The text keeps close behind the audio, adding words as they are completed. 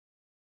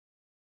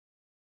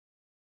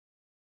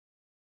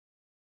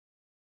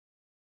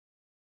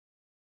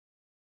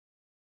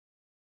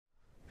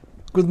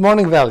Good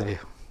morning, Valleyview.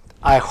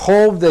 I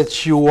hope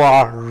that you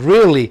are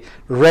really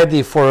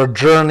ready for a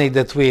journey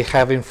that we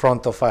have in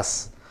front of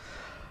us.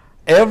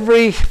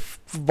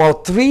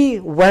 About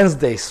 3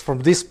 Wednesdays from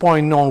this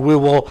point on, we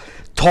will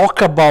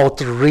talk about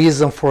the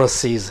reason for a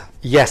season.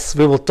 Yes,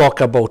 we will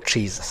talk about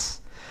Jesus.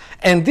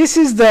 And this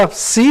is the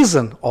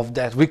season of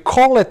that. We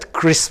call it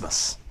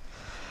Christmas.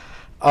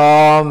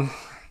 Some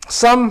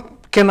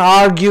can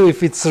argue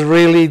if it's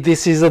really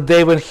this is a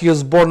day when he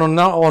was born or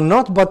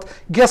not, but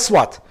guess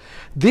what?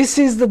 This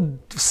is the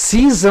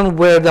season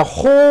where the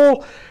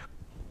whole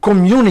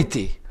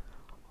community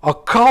or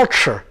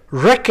culture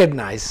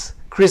recognize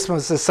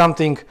Christmas as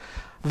something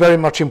very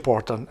much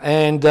important.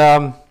 And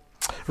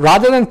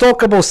rather than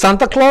talk about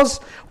Santa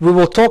Claus, we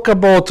will talk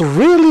about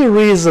really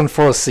reason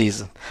for a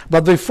season.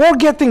 But before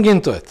getting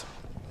into it,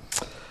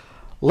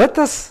 let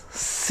us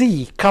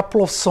see a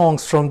couple of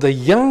songs from the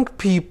young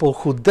people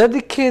who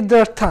dedicate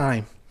their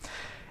time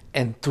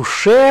and to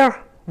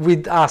share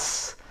with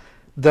us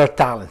their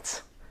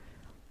talents.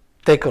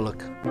 Take a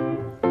look.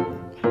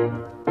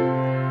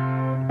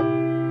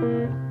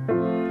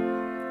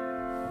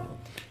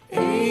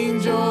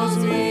 Angels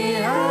may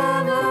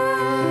have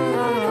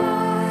arrived,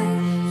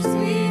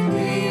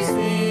 sweetly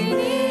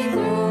singing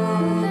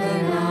through the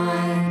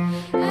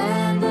night,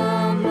 and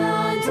the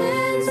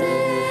mountains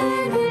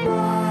sing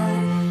goodbye,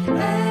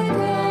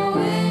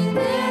 echoing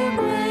their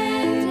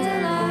great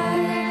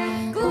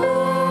delight.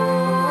 Gloria.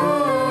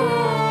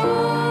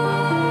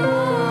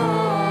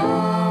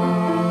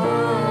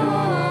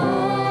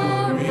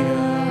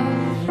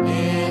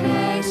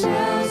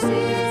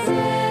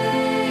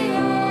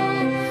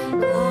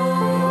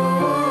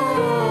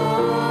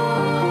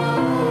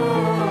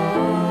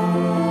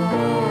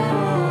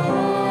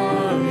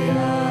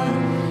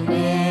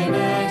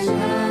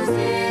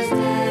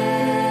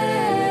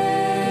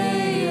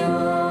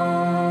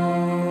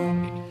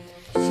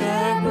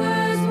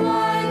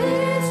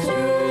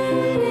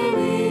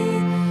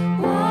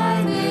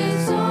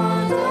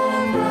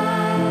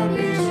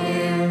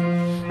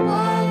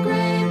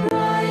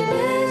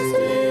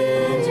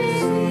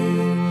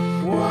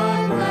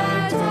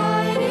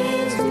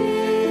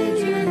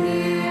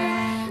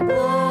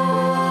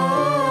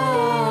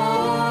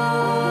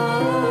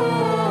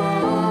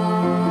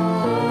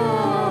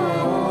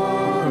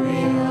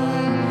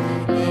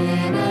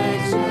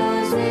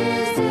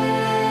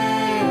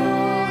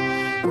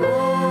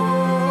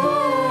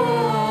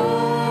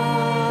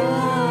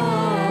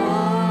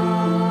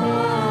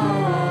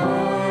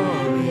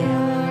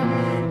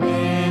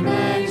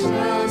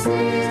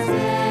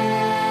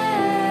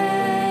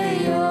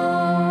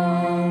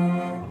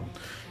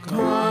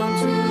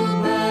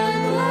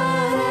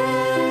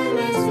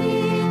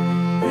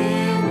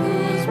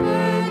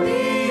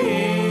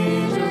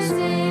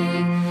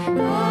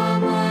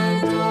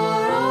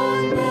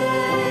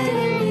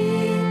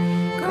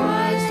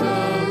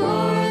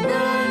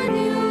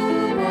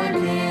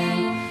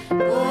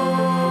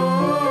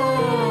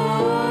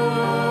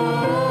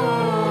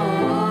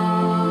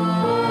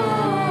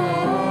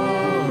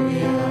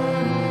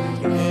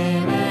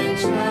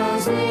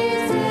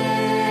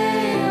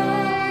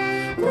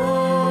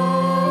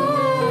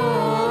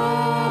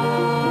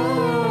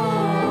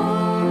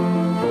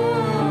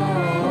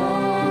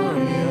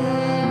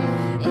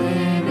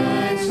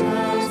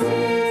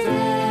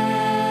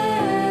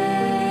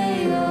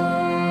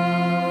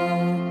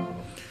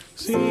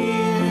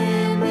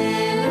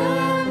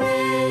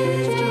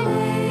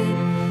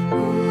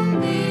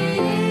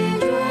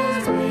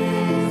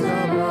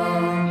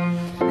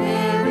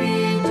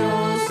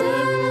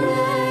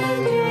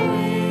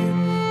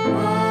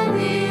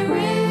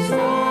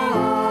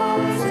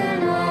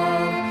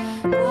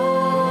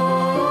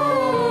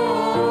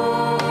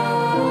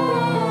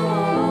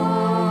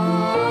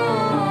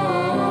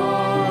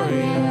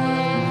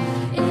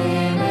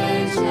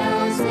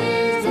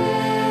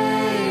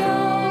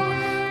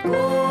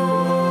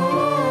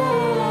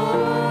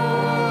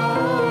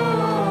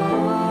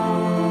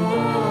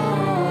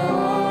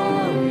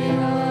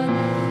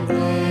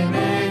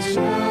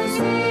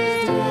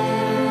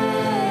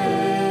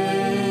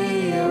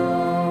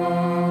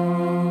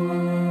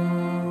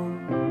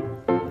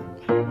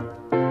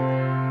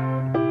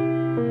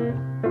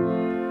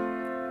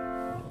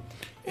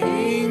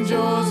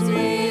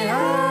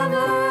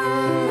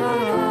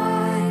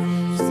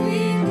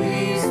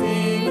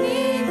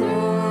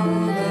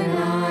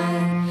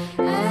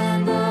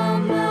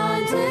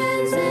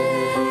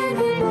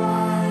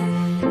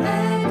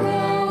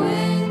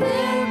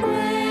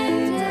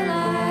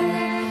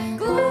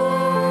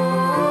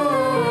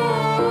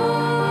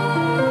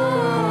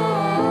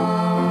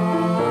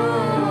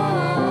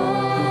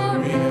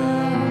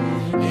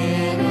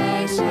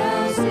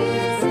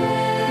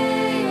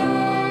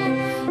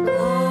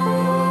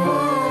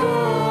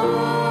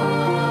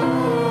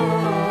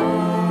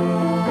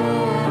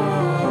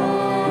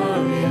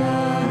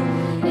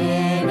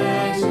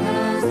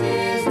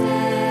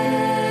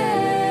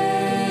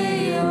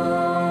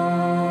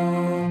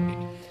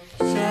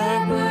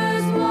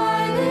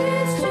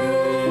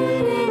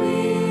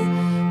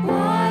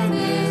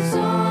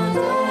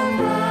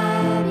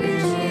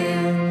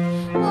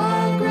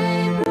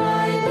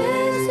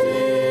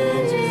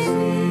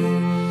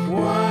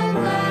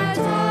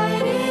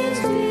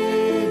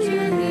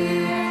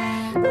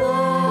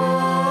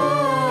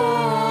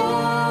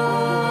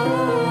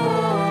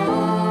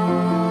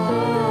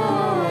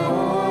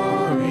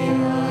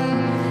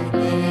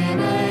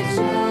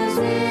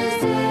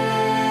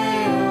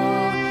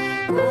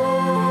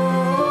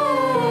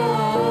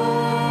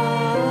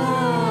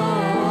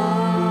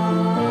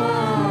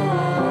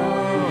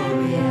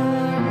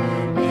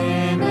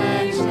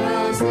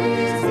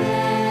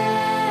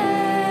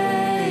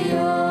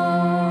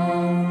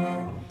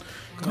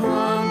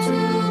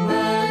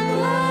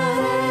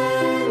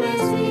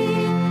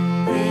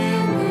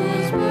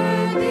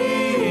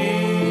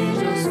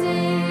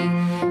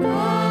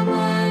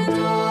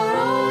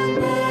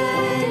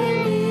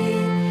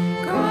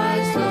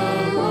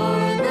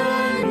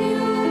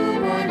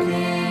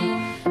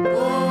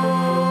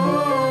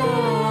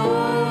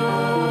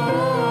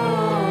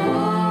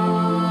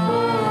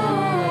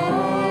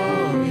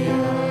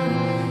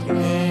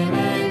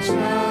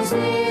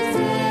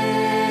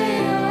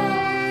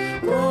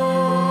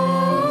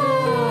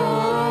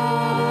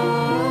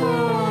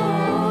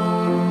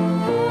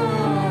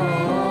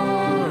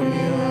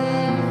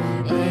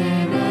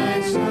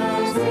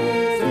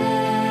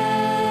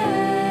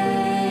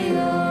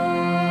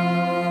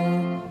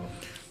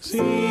 See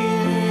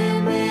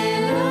him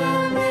in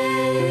a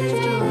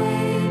manger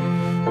laid,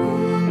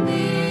 whom the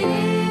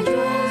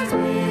angels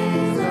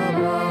praise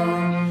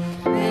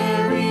above.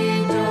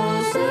 Mary,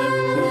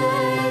 Joseph,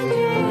 lend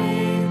your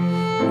aid,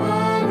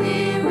 while we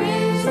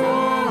raise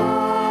our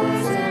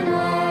hearts in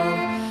love.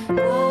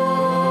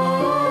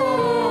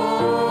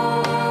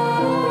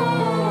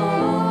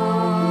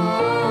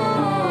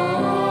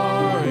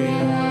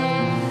 Gloria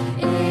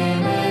in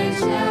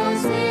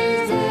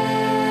excelsis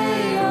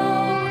Deo.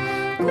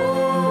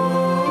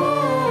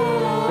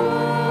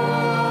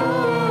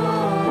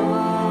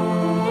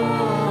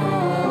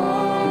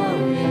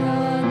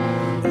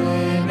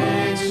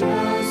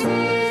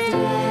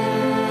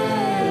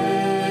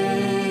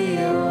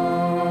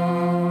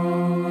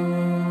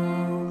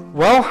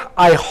 Well,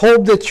 I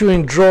hope that you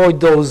enjoyed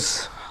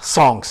those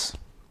songs.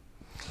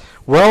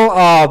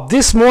 Well,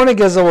 this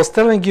morning, as I was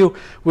telling you,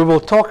 we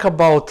will talk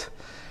about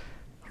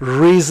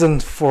reason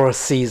for a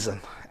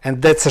season,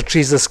 and that's a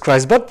Jesus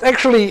Christ. But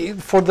actually,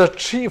 for the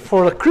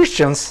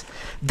Christians,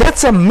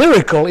 that's a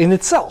miracle in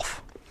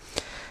itself.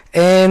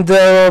 And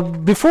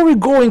before we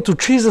go into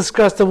Jesus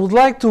Christ, I would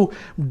like to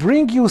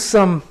bring you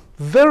some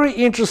very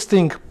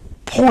interesting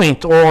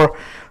point or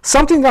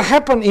something that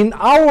happened in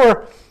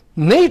our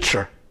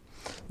nature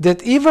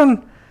that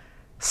even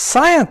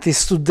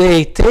scientists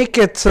today take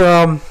it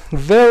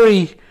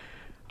very,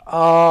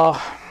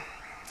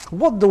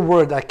 what the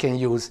word I can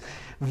use,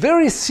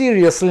 very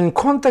seriously in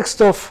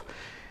context of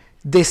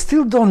they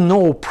still don't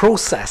know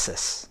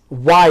processes.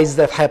 Why is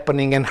that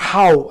happening and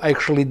how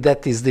actually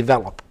that is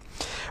developed?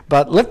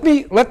 But let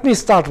me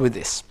start with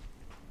this.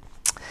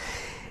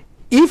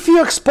 If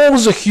you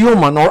expose a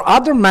human or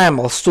other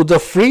mammals to the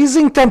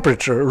freezing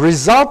temperature,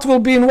 result will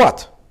be in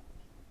what?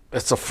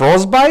 It's a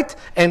frostbite,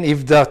 and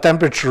if the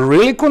temperature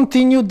really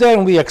continued there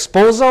and we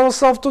expose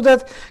ourselves to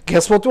that,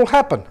 guess what will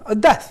happen? A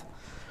death.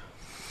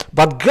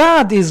 But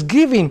God is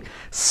giving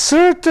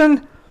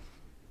certain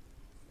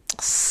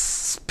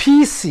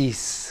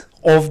species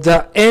of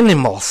the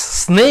animals,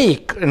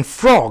 snake and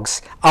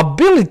frogs,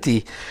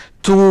 ability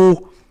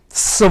to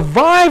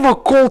survive a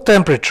cold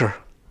temperature,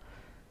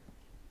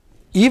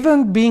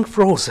 even being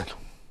frozen.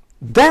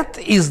 That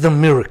is the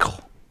miracle.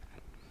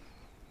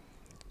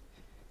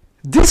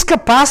 This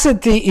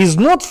capacity is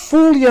not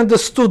fully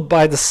understood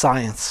by the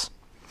science,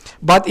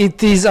 but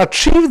it is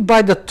achieved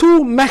by the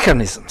two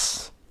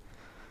mechanisms.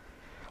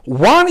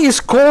 One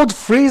is called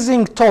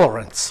freezing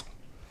tolerance,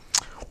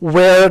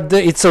 where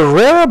it's a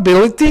rare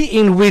ability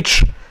in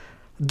which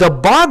the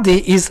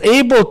body is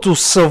able to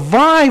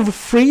survive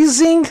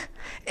freezing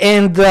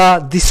and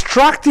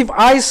destructive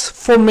ice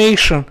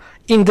formation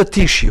in the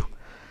tissue.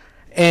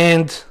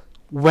 And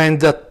when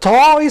the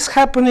thaw is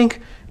happening,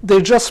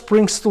 they just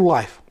springs to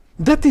life.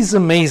 That is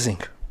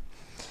amazing.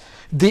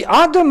 The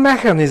other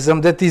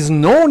mechanism that is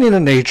known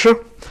in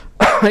nature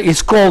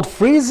is called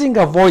freezing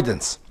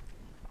avoidance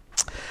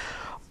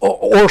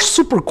or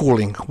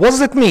supercooling. What does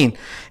that mean?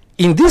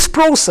 In this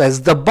process,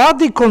 the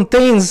body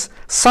contains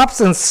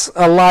substance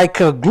like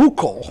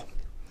glucose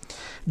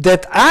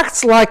that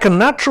acts like a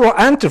natural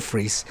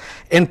antifreeze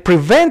and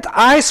prevent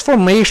ice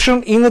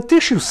formation in a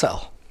tissue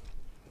cell.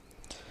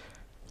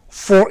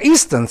 For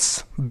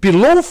instance,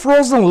 below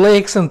frozen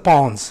lakes and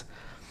ponds,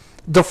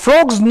 the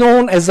frogs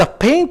known as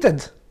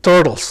painted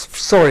turtles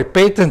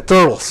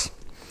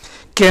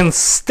can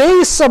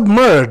stay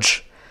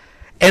submerged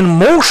and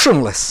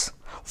motionless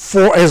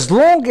for as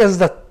long as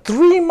the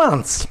 3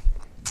 months.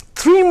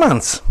 3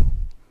 months.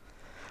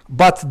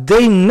 But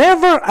they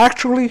never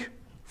actually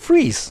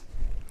freeze.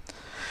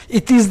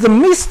 It is the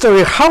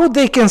mystery how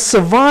they can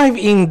survive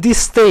in this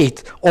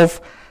state of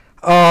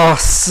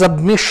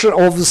submission,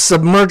 of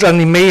submerged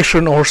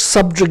animation or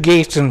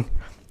subjugation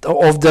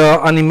of the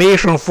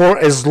animation for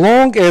as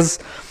long as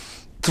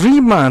 3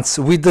 months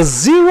with the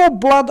zero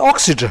blood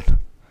oxygen.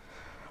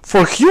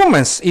 For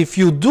humans, if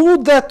you do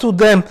that to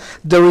them,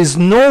 there is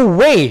no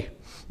way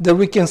that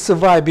we can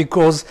survive,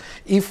 because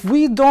if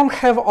we don't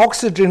have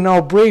oxygen in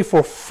our brain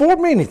for 4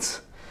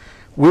 minutes,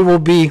 we will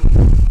be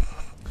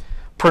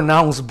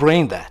pronounced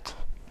brain dead.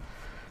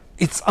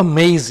 It's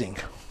amazing.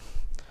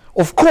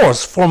 Of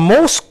course, for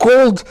most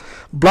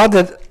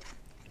cold-blooded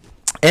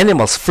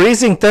animals,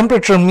 freezing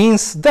temperature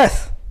means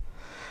death.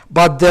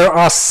 But there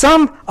are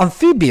some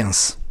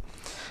amphibians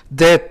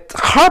that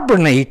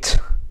hibernate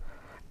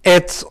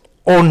at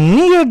or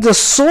near the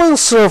soil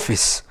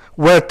surface,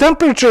 where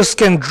temperatures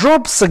can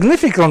drop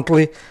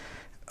significantly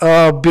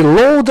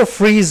below the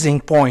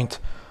freezing point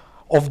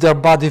of their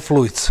body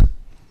fluids.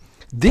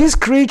 These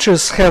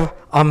creatures have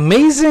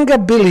amazing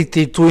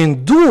ability to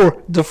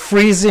endure the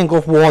freezing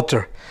of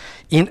water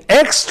in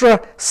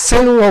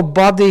extracellular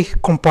body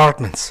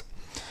compartments.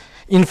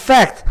 In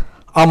fact,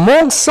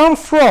 among some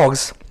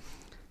frogs,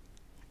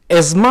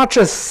 as much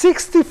as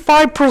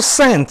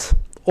 65%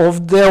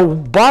 of their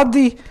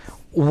body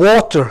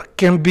water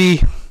can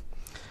be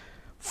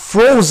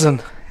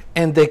frozen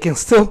and they can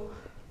still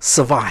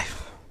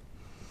survive.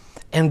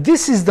 And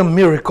this is the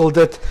miracle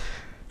that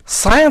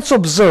science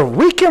observe.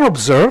 We can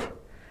observe,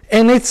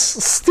 and it's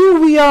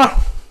still we are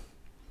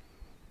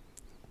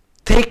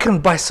taken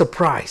by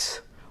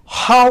surprise.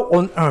 How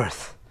on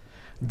earth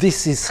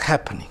this is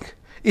happening?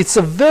 It's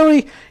a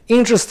very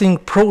interesting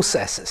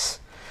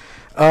processes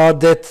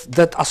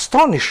that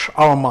astonish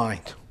our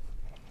mind.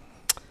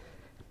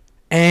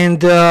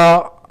 And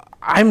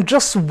I'm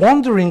just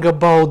wondering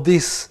about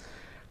these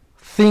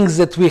things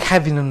that we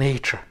have in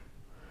nature.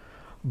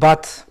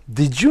 But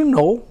did you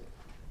know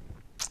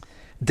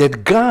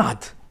that God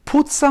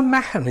puts a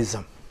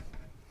mechanism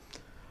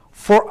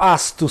for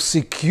us to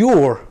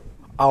secure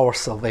our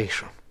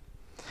salvation?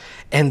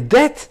 And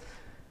that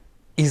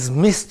is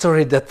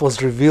mystery that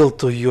was revealed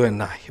to you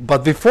and I.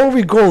 But before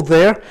we go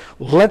there,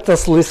 let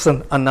us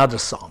listen another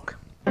song.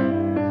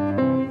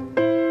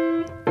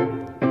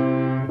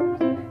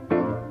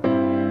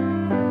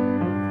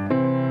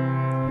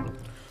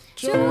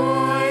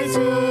 Joy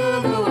to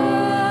the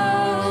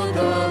world,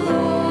 the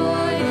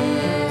Lord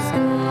is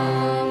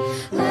come.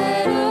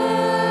 Let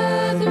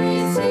earth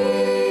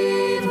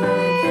receive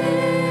her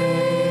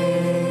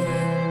King.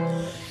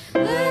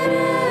 Let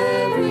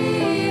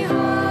every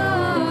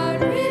heart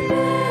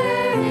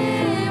prepare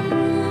Him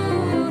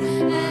room,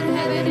 and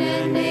heaven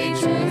and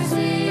nature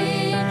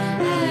sing,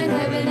 and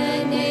heaven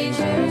and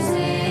nature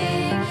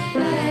sing,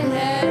 and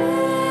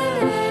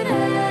heaven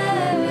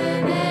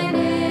and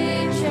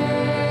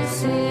nature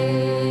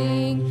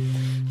sing.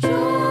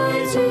 Joy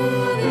to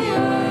the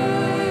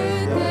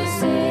earth, the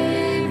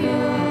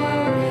Savior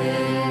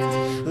reigns.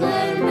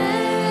 Let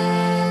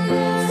men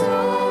their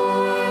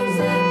songs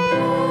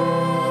employ,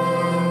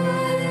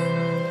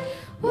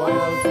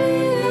 while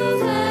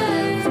fields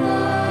and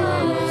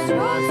flowers,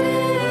 rocks,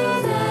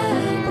 hills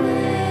and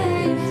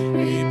plains,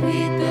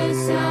 repeat the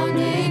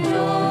sounding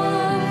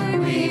joy,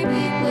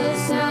 repeat the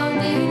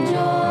sounding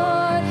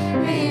joy,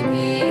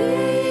 repeat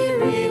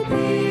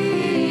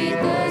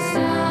the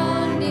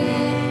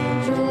sounding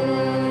joy.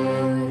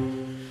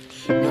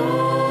 No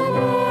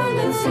more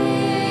let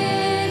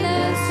sin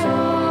and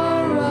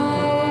sorrow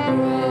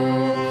grow,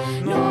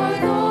 nor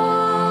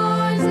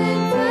thorns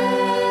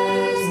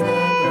infest the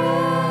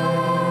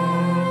ground.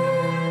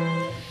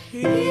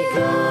 He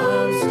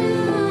comes to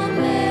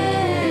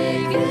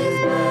make His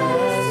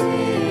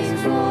blessings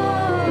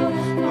flow,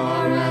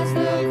 far as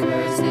the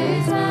curse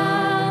is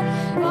found,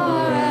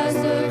 far as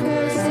the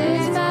curse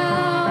is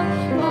found,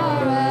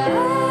 far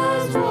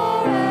as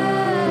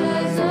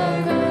the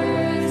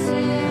curse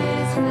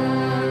is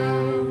found.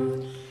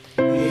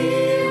 He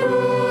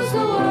rules the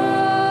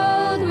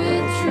world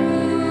with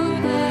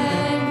truth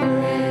and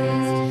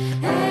grace,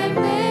 and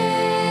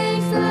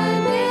makes the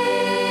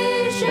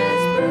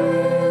nations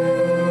prove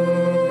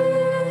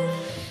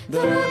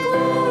the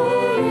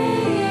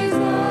glories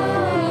of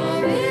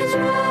His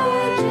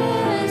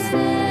righteousness,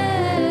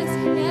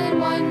 and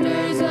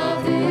wonders of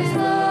His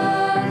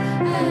love,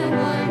 and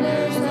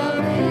wonders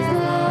of His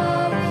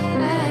love,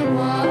 and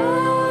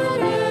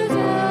wonders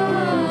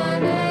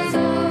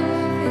of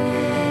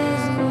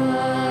His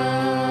love.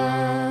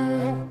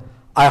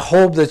 I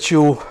hope that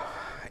you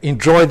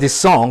enjoy this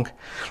song.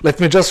 Let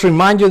me just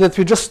remind you that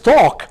we just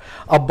talked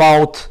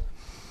about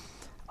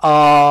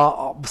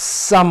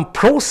some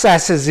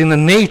processes in the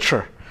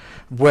nature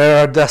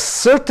where the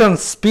certain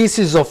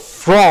species of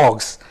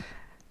frogs,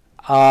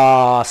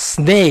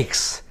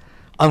 snakes,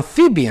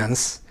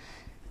 amphibians,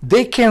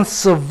 they can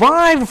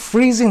survive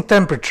freezing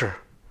temperature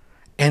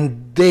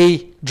and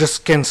they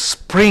just can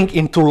spring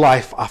into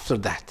life after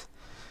that.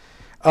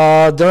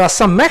 There are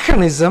some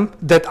mechanisms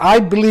that I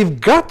believe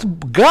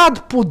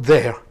God put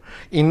there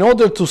in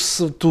order to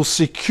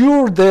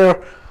secure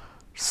their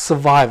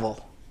survival.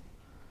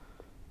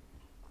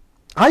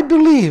 I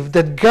believe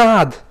that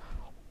God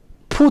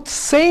put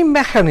same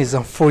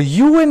mechanism for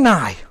you and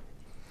I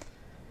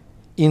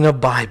in a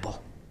Bible.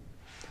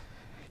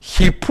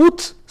 He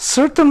put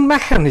certain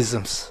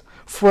mechanisms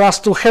for us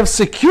to have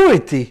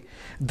security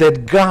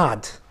that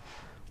God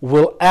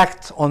will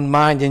act on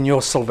mine and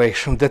your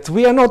salvation, that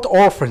we are not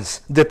orphans,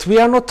 that we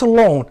are not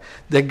alone,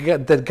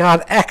 that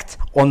God act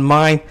on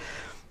mine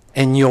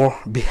and your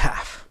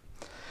behalf.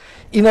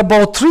 In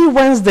about 3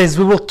 Wednesdays,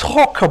 we will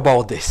talk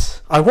about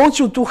this. I want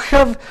you to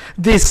have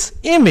this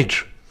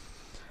image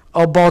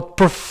about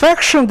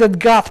perfection that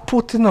God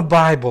put in the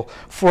Bible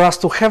for us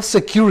to have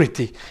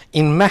security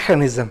in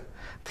mechanism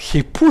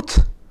He put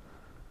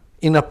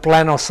in a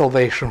plan of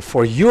salvation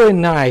for you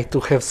and I to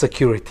have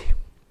security.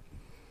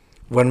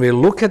 When we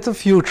look at the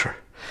future,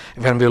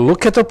 when we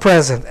look at the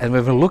present, and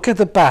when we look at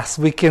the past,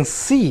 we can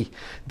see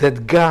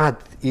that God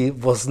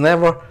was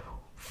never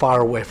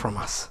far away from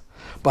us.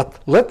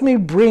 But let me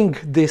bring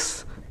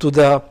this to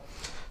the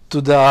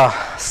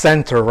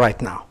center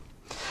right now.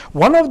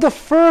 One of the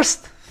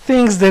first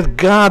things that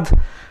God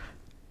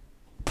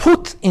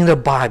put in the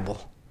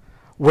Bible,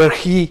 where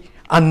He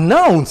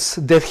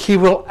announced that He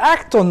will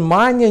act on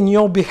mine and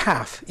your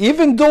behalf,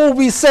 even though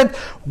we said,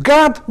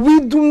 God,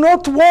 we do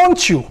not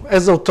want you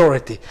as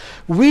authority.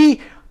 We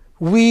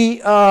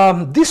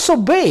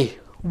disobey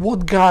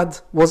what God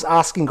was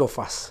asking of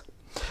us.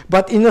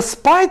 But in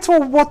spite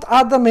of what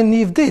Adam and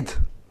Eve did,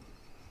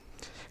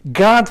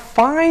 God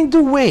find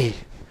a way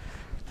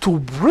to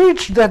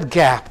bridge that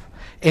gap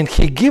And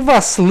he gives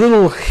us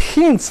little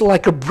hints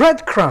like a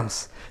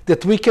breadcrumbs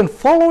that we can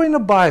follow in the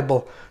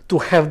Bible to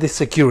have this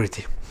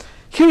security.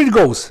 Here it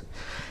goes.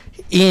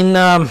 In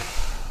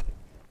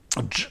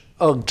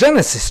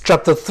Genesis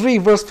chapter 3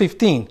 verse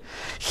 15,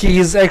 he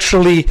is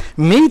actually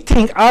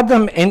meeting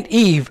Adam and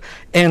Eve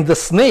and the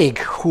snake,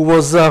 who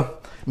was a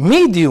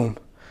medium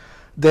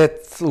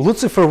that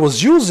Lucifer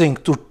was using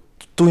to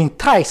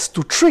entice,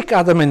 to trick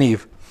Adam and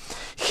Eve.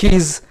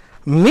 He's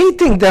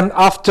meeting them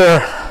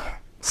after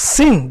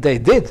sin they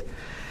did,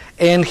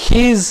 and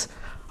he's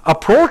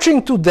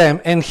approaching to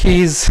them, and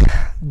he's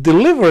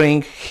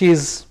delivering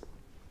his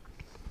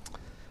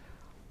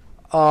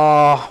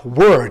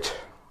word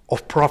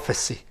of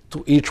prophecy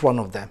to each one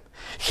of them.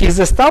 He's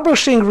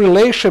establishing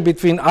relation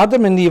between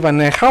Adam and Eve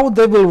and how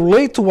they will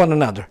relate to one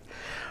another.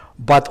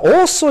 But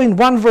also in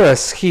one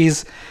verse,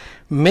 he's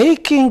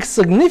making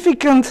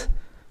significant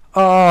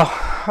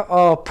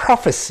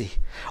prophecy,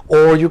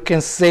 or you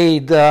can say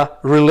the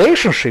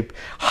relationship,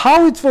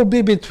 how it will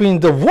be between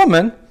the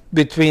woman,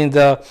 between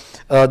the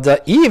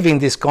Eve in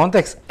this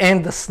context,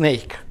 and the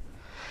snake.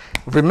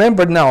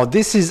 Remember now,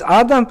 this is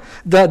Adam,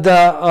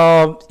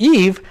 the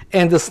Eve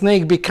and the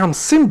snake become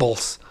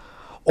symbols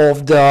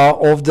of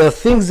the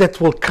things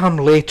that will come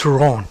later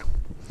on.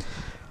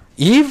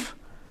 Eve,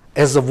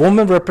 as a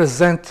woman,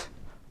 represent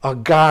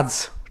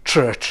God's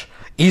church,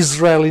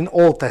 Israel in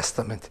Old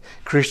Testament,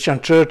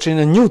 Christian church in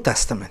the New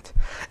Testament,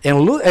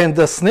 and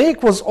the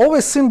snake was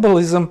always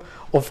symbolism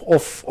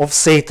of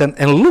Satan.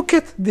 And look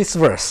at this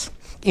verse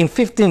in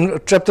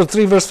chapter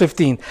 3 verse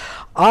 15.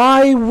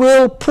 I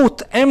will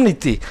put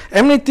enmity.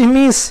 Enmity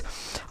means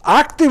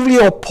actively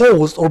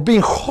opposed or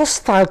being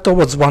hostile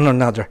towards one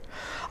another.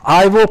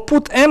 I will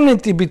put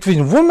enmity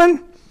between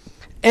woman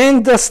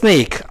and the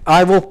snake.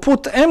 I will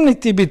put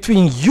enmity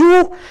between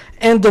you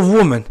and the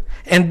woman,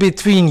 and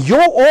between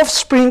your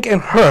offspring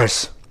and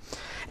hers.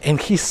 And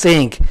he's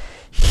saying,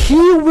 he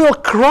will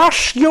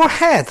crush your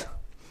head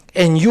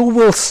and you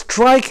will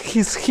strike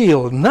his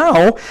heel.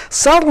 Now,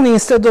 suddenly,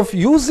 instead of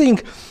using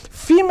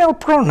female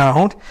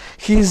pronoun,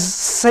 he's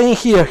saying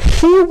here,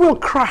 he will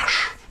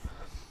crush.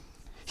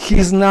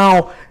 He's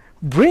now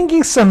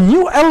bringing some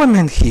new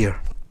element here.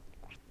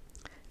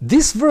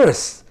 This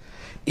verse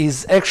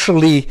is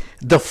actually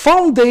the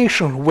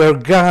foundation where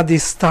God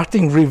is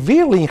starting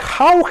revealing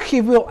how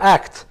he will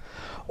act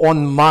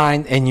on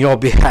mine and your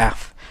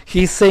behalf.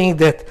 He's saying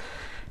that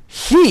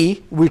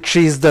he, which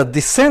is the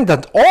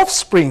descendant,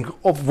 offspring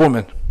of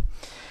woman,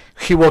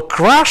 he will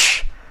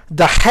crush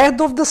the head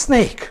of the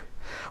snake,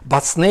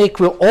 but snake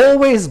will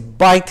always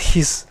bite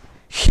his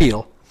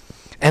heel.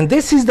 And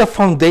this is the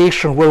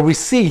foundation where we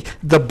see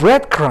the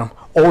breadcrumb,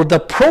 or the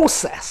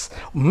process,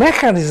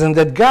 mechanism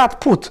that God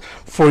put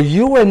for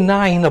you and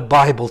I in the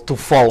Bible to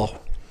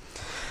follow.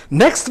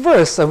 Next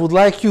verse, I would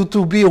like you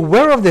to be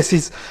aware of this.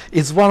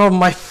 It's one of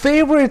my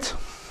favorite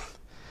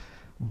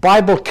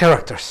Bible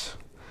characters.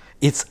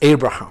 It's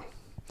Abraham.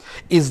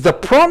 It's the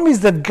promise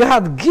that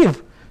God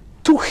gave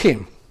to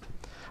him.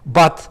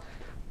 But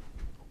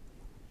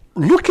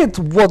look at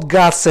what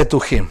God said to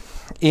him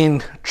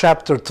in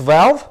chapter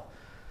 12,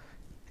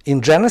 in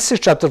Genesis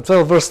chapter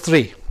 12, verse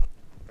 3.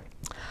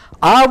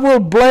 I will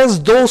bless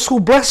those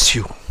who bless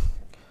you.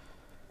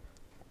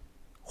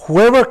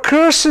 Whoever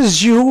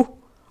curses you,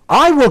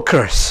 I will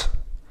curse.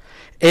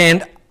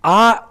 And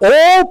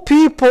all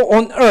people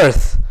on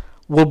earth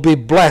will be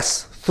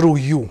blessed through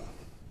you.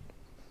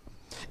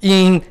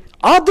 In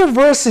other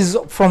verses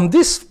from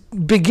this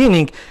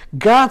beginning,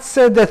 God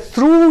said that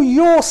through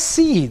your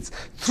seeds,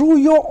 through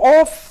your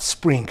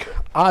offspring,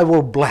 I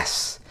will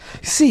bless.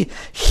 See,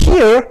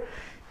 here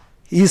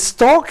he's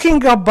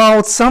talking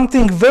about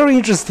something very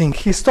interesting.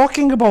 He's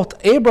talking about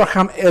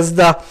Abraham as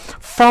the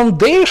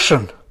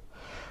foundation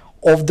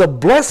of the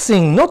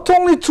blessing, not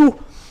only to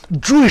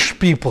Jewish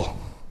people.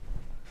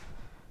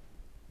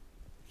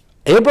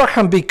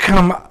 Abraham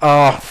became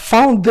a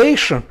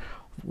foundation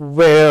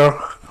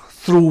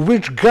through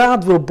which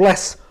God will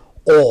bless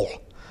all.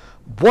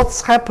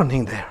 What's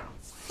happening there?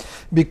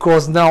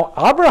 Because now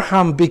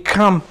Abraham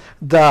became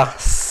the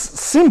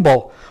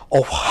symbol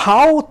of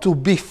how to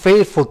be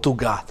faithful to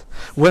God.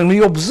 When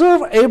we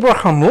observe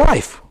Abraham's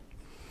life,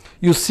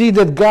 you see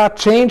that God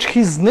changed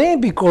his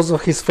name because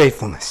of his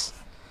faithfulness.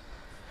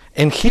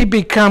 And he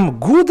became a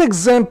good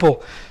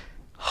example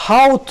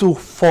how to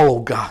follow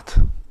God.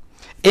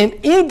 And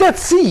in that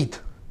seed,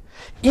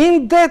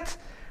 in that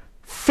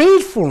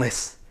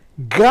faithfulness,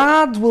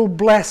 God will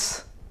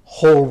bless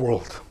whole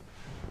world.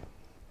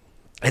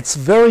 It's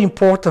very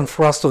important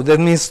for us to. That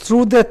means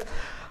through that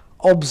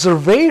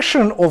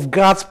observation of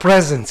God's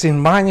presence in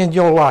mine and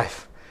your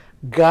life,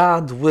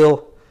 God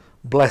will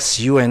bless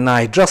you and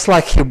I, just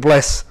like he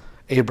blessed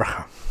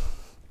Abraham.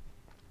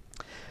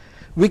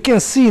 We can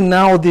see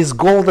now this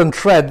golden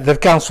thread that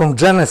comes from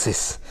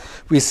Genesis.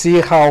 We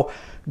see how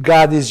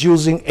God is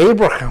using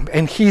Abraham,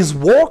 and he's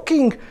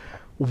walking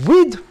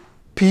with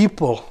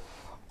people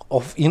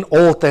in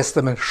Old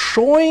Testament,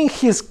 showing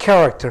his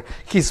character,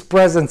 his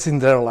presence in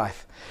their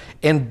life,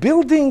 and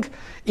building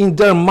in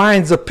their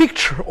minds a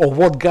picture of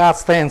what God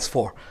stands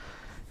for.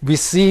 we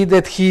see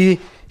that he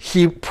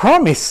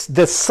promised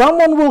that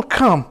someone will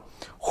come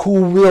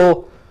who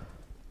will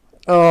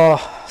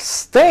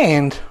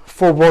stand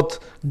for what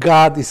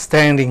God is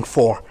standing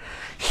for.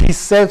 He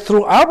said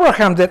through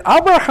Abraham that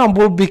Abraham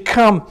will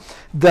become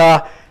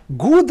the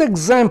good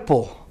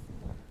example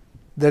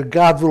that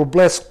God will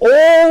bless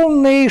all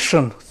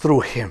nations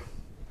through him.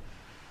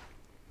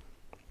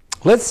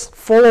 Let's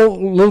follow a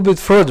little bit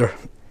further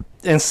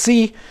and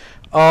see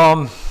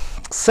 2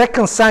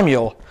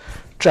 Samuel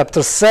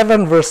chapter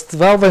 7 verse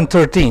 12 and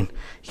 13.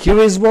 Here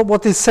is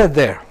what is said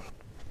there.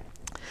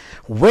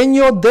 When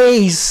your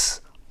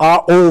days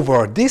are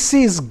over, this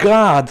is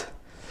God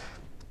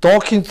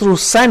talking through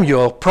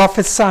Samuel,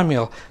 prophet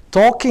Samuel,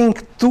 talking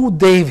to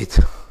David.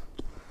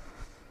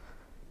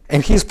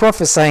 And he's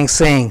prophesying,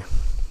 saying,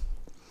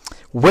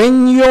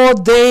 when your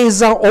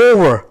days are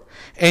over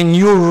and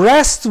you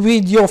rest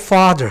with your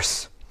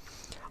fathers,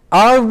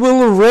 I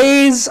will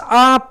raise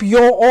up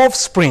your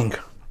offspring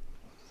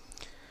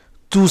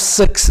to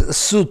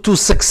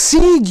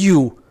succeed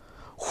you,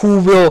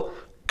 who will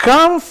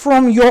come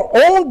from your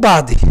own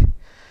body,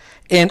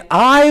 and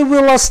I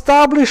will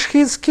establish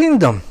his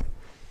kingdom.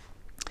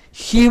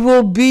 He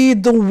will be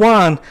the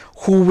one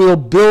who will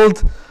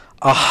build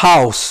a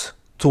house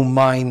to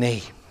my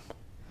name.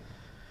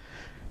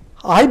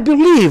 I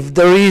believe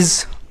there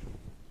is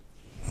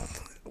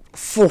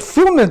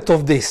fulfillment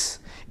of this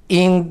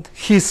in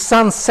his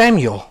son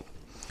Samuel.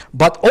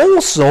 But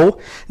also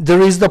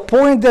there is the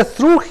point that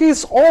through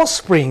his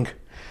offspring,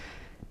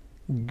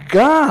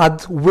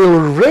 God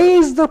will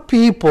raise the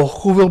people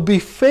who will be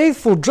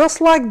faithful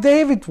just like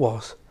David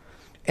was.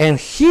 And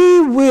he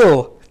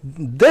will,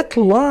 that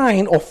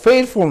line of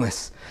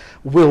faithfulness,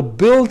 will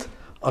build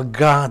a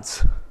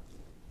God's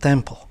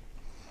temple,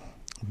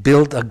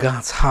 build a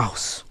God's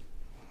house.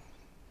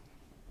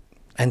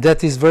 And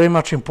that is very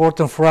much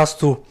important for us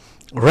to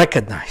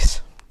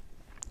recognize,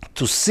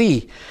 to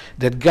see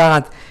that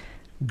God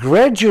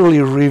gradually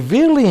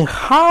revealing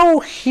how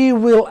he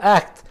will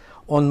act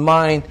on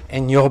mine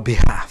and your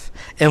behalf.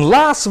 And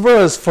last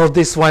verse for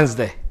this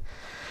Wednesday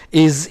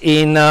is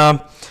in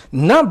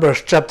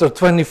Numbers chapter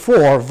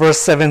 24 verse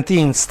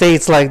 17,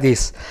 states like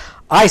this.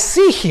 I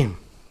see him,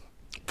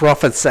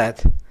 prophet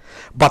said,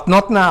 but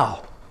not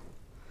now.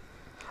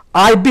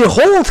 I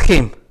behold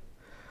him,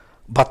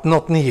 but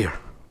not near.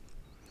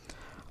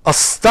 A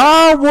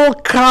star will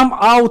come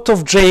out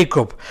of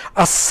Jacob.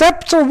 A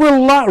scepter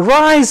will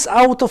rise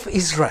out of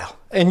Israel.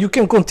 And you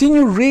can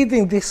continue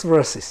reading these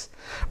verses.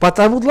 But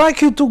I would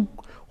like you to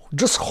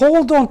just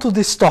hold on to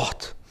this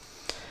thought.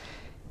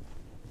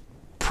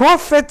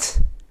 Prophet,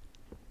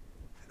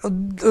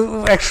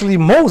 actually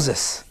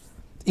Moses,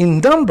 in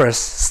Numbers,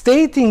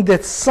 stating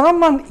that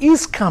someone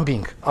is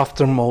coming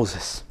after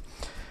Moses.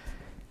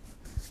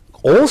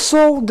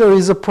 Also, there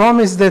is a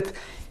promise that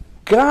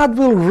God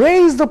will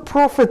raise the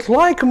prophet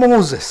like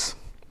Moses,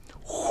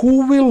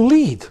 who will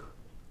lead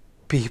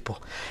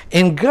people.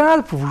 And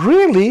God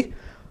really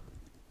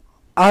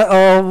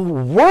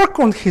work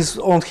on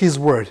his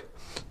word.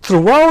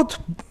 Throughout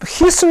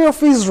history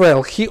of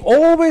Israel, he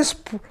always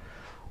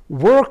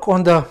work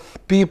on the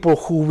people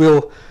who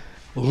will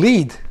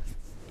lead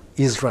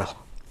Israel.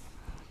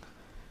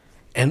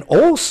 And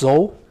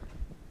also,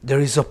 there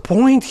is a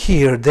point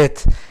here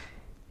that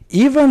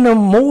even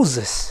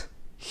Moses,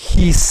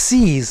 he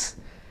sees,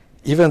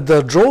 even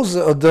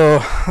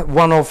the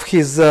one of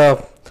his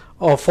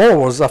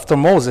followers after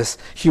Moses,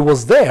 he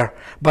was there,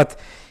 but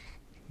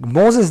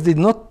Moses did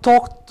not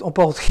talk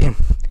about him.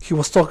 He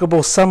was talking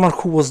about someone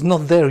who was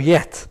not there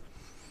yet,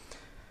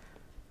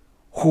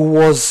 who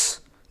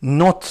was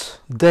not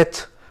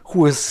that,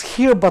 who is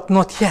here but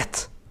not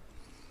yet.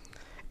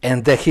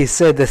 And that he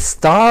said, the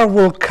star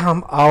will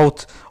come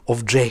out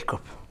of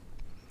Jacob.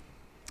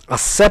 A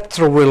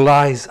scepter will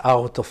rise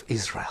out of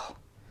Israel.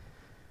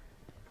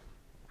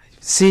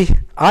 See,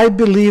 I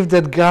believe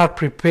that God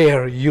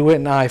prepared you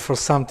and I for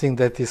something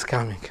that is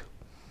coming.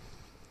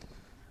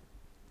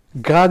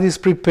 God is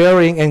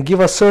preparing and give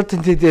us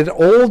certainty that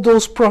all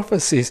those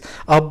prophecies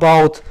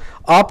about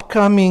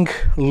upcoming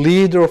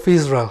leader of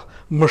Israel,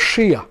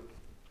 Mashiach,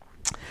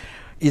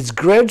 it's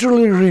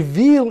gradually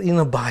revealed in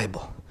the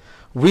Bible.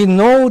 We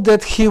know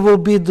that he will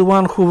be the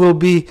one who will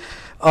be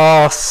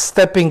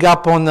stepping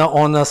up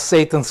on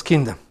Satan's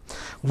kingdom.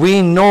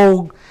 We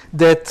know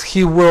that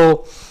he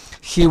will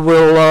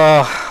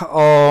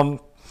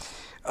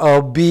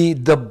be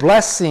the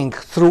blessing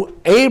through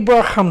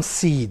Abraham's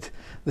seed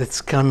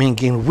that's coming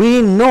in.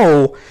 We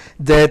know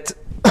that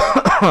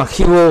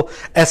he will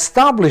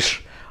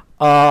establish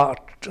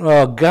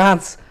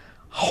God's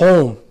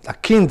home, a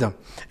kingdom.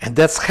 And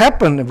that's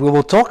happened. We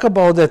will talk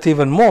about that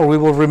even more. We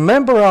will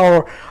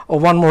remember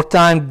one more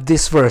time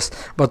this verse.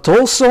 But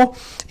also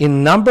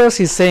in Numbers,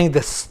 he's saying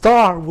the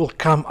star will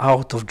come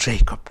out of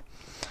Jacob.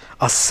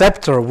 A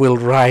scepter will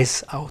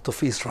rise out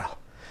of Israel.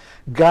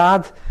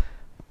 God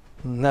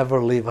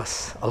never leave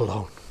us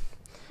alone.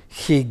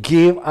 He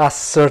gave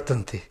us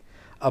certainty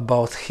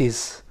about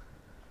his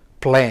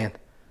plan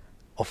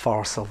of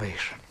our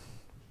salvation.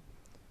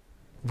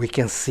 We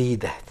can see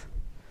that.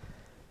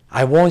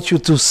 I want you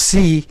to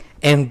see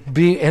and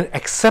be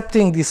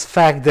accepting this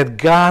fact that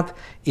God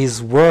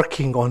is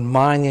working on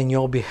mine and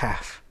your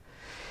behalf.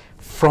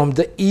 From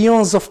the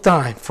eons of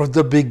time, from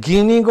the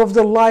beginning of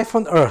the life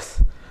on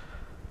earth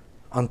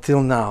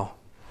until now,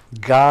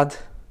 God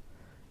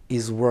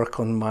is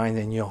working on mine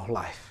and your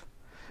life.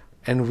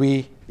 And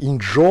we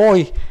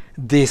enjoy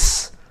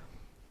this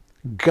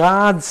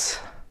God's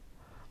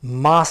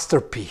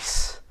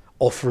masterpiece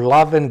of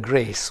love and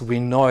grace. We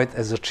know it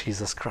as a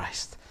Jesus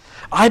Christ.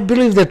 I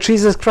believe that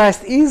Jesus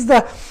Christ is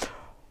the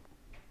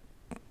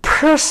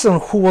person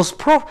who was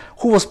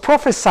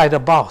prophesied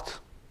about.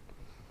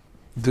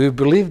 Do you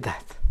believe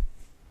that?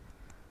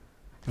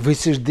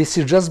 This is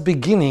just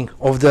beginning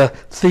of the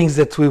things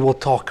that we will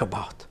talk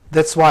about.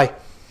 That's why,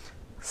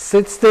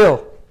 sit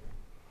still.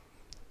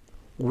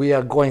 We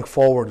are going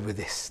forward with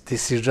this.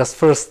 This is just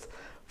first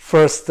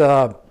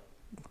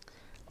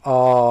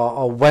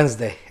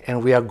Wednesday,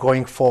 and we are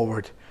going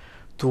forward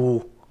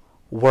to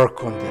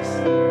work on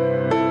this.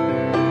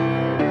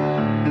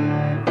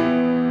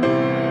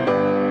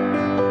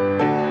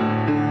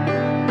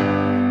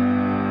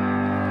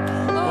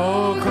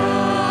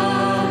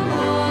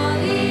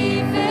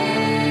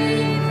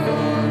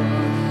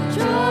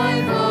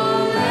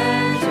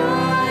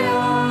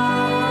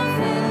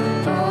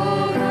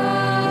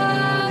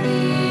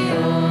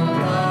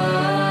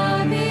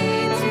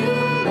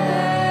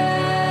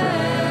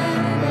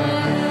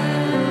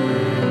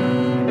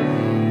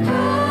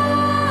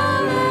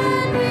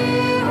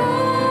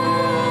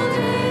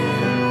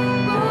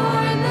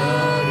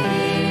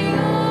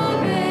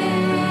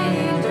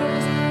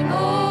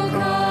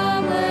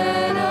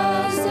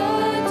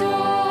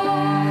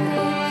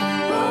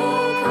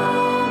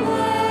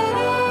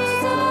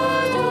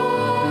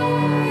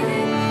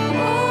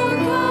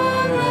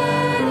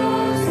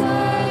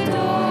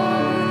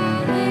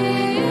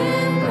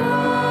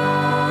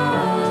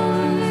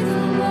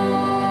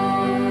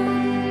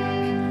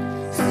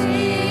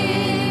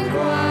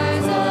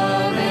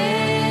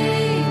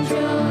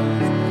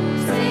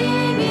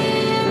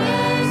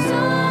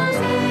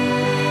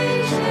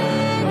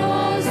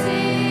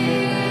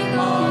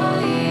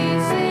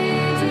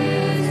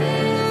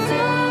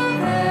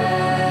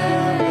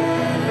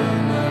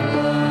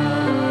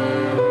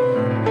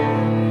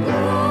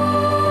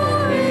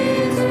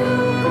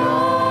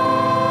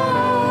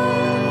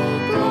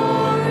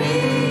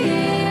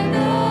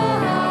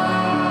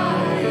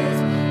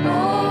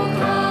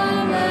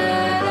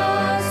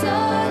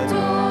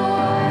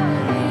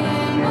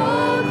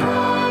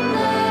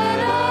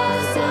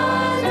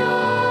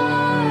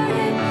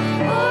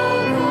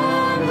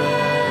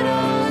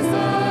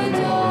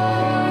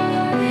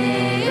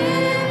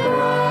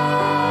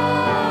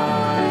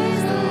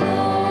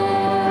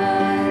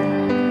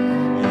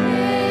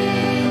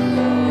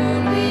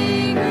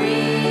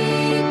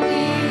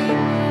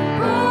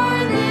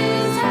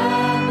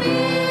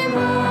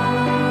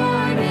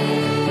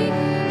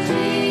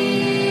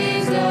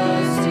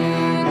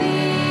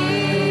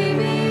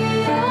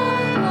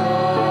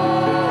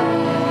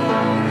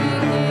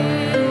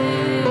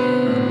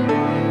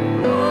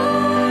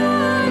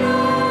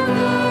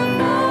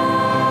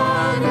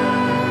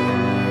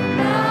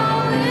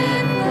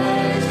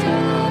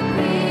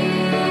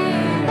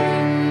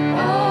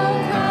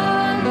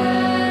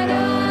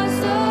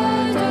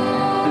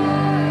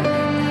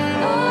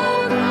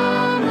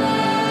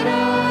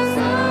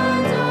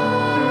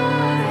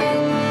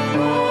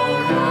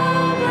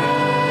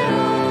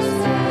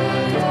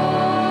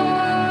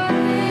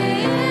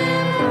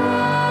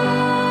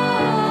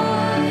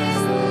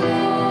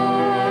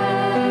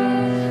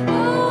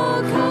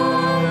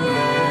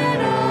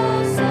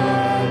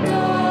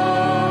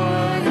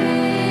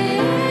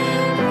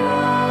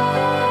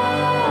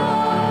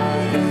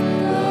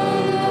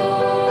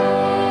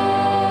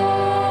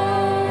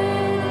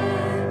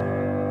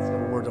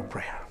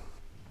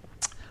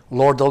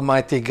 Lord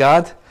Almighty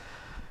God,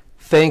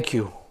 thank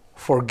you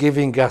for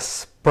giving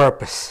us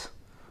purpose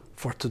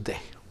for today.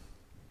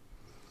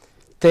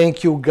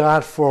 Thank you,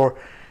 God, for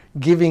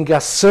giving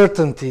us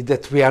certainty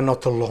that we are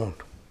not alone,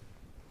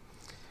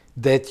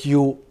 that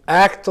you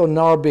act on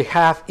our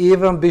behalf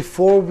even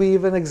before we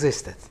even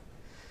existed.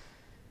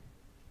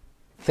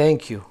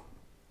 Thank you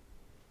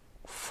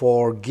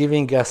for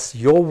giving us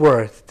your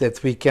word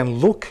that we can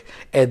look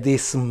at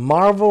this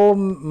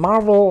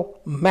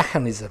marvel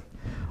mechanism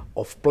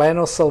of plan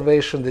of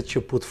salvation that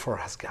you put for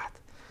us, God.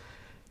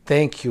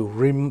 Thank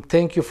you.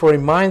 Thank you for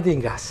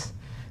reminding us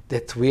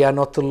that we are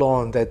not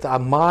alone, that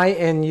my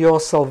and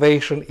your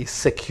salvation is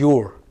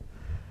secure.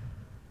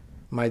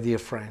 My dear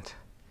friend,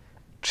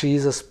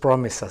 Jesus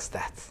promised us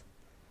that.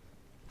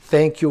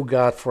 Thank you,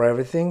 God, for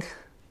everything.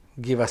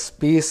 Give us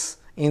peace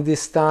in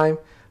this time.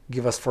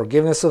 Give us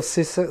forgiveness of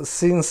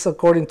sins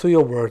according to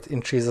your word.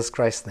 In Jesus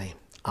Christ's name.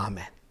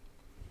 Amen.